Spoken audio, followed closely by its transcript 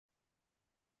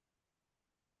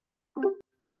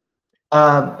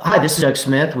Hi, this is Doug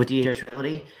Smith with DHS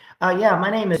Realty. Yeah,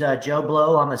 my name is Joe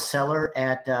Blow. I'm a seller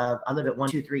at, I live at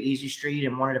 123 Easy Street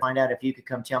and wanted to find out if you could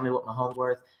come tell me what my home's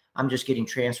worth. I'm just getting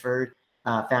transferred,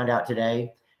 found out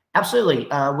today. Absolutely.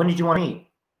 When did you want to meet?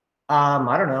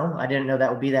 I don't know. I didn't know that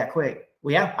would be that quick.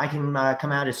 Well, yeah, I can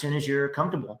come out as soon as you're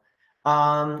comfortable.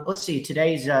 Let's see,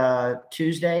 today's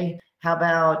Tuesday. How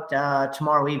about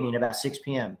tomorrow evening about 6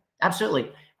 p.m.?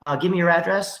 Absolutely. Give me your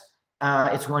address.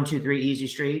 It's 123 Easy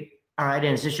Street. All right.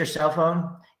 And is this your cell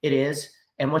phone? It is.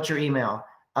 And what's your email?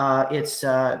 It's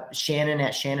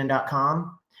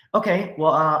Shannon@shannon.com. Okay.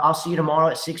 Well, I'll see you tomorrow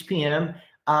at 6 p.m.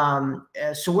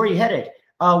 So where are you headed?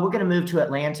 We're going to move to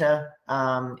Atlanta,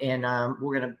 and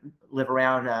we're going to live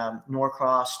around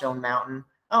Norcross, Stone Mountain.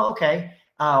 Oh, okay.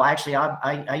 Actually,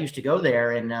 I used to go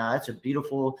there, and it's a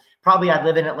beautiful. Probably I'd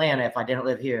live in Atlanta if I didn't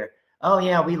live here. Oh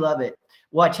yeah, we love it.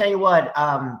 Well, I tell you what.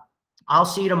 I'll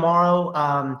see you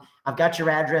tomorrow. I've got your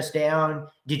address down.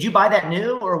 Did you buy that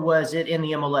new, or was it in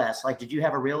the MLS? Like, did you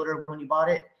have a realtor when you bought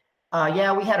it?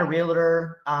 Yeah, we had a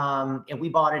realtor, and we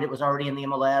bought it. It was already in the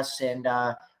MLS, and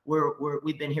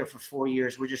we've been here for 4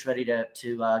 years. We're just ready to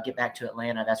get back to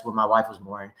Atlanta. That's where my wife was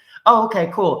born. Oh, okay,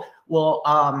 cool. Well,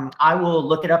 I will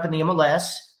look it up in the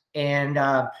MLS. And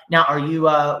now, are you?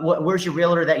 Where's your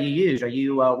realtor that you use? Are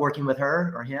you working with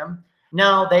her or him?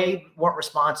 No, they weren't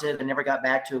responsive and never got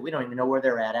back to it. We don't even know where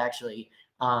they're at, actually.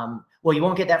 Well, you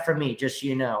won't get that from me, just so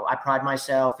you know. I pride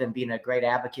myself in being a great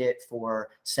advocate for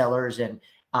sellers. And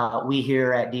we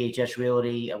here at DHS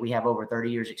Realty, we have over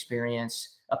 30 years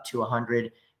experience, up to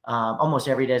 100, almost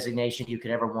every designation you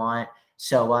could ever want.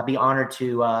 So I'd be honored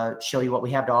to show you what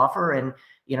we have to offer. And,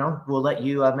 we'll let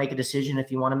you make a decision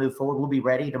if you want to move forward. We'll be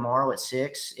ready tomorrow at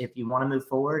 6. If you want to move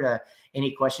forward,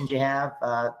 any questions you have,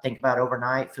 think about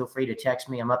overnight, feel free to text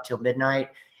me. I'm up till midnight,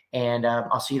 and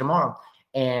I'll see you tomorrow.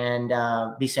 And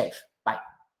be safe. Bye.